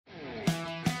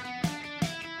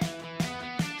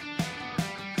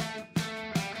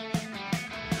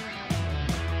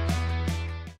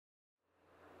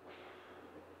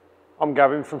I'm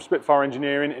Gavin from Spitfire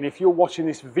Engineering, and if you're watching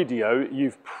this video,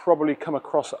 you've probably come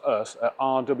across us at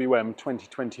RWM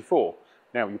 2024.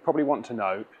 Now, you probably want to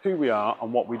know who we are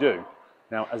and what we do.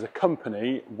 Now, as a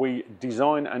company, we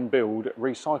design and build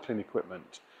recycling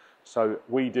equipment. So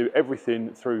we do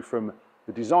everything through from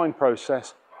the design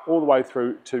process all the way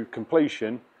through to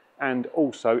completion and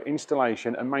also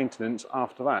installation and maintenance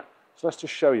after that. So let's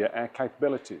just show you our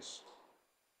capabilities.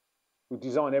 We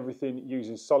design everything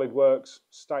using SolidWorks,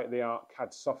 state-of-the-art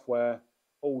CAD software,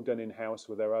 all done in-house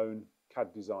with our own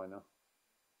CAD designer.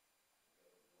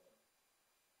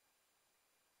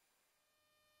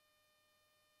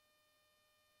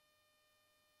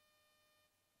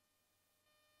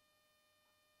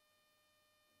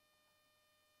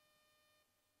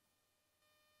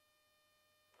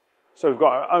 So we've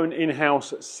got our own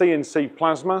in-house CNC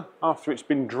plasma. After it's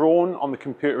been drawn on the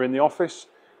computer in the office,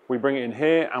 we bring it in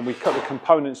here and we cut the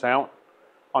components out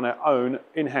on our own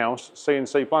in-house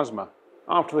CNC plasma.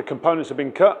 After the components have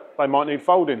been cut, they might need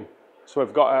folding. So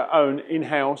we've got our own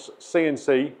in-house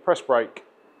CNC press brake.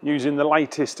 Using the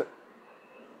latest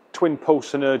twin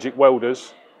pulse synergic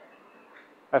welders,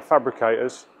 our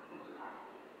fabricators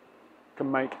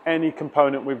can make any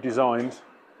component we've designed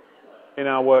in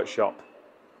our workshop.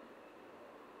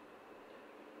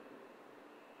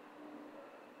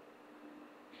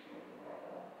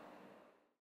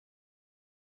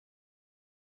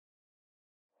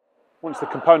 Once the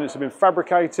components have been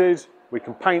fabricated, we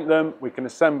can paint them, we can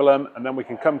assemble them, and then we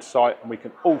can come to site and we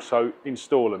can also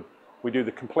install them. We do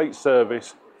the complete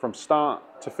service from start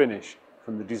to finish,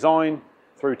 from the design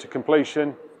through to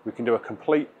completion. We can do a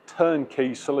complete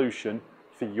turnkey solution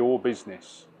for your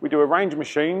business. We do a range of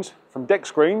machines from deck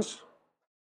screens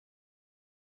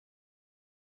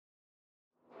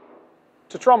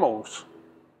to trommels.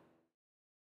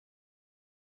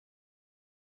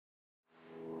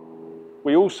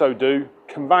 We also do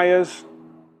conveyors,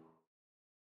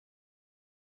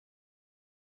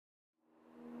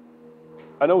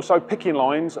 and also picking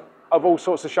lines of all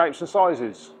sorts of shapes and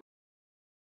sizes.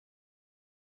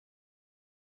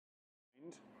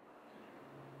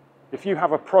 If you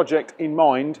have a project in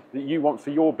mind that you want for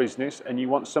your business and you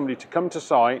want somebody to come to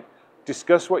site,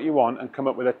 discuss what you want and come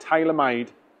up with a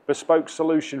tailor-made, bespoke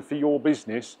solution for your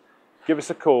business, give us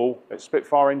a call at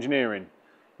Spitfire Engineering.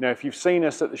 Now, if you've seen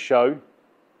us at the show,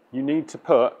 you need to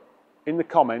put in the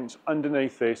comments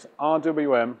underneath this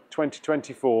RWM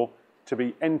 2024 to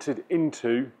be entered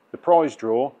into the prize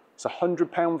draw. It's a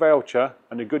 £100 voucher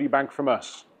and a goodie bag from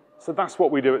us. So that's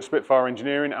what we do at Spitfire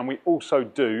Engineering, and we also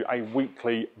do a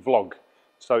weekly vlog.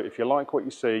 So if you like what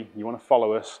you see, you want to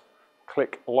follow us,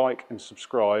 click like and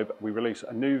subscribe. We release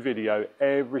a new video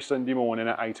every Sunday morning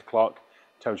at 8 o'clock.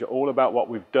 Tells you all about what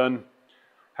we've done,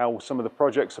 how some of the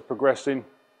projects are progressing,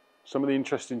 some of the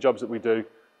interesting jobs that we do.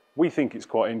 We think it's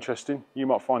quite interesting. You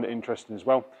might find it interesting as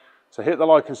well. So hit the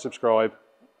like and subscribe,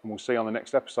 and we'll see you on the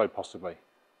next episode possibly.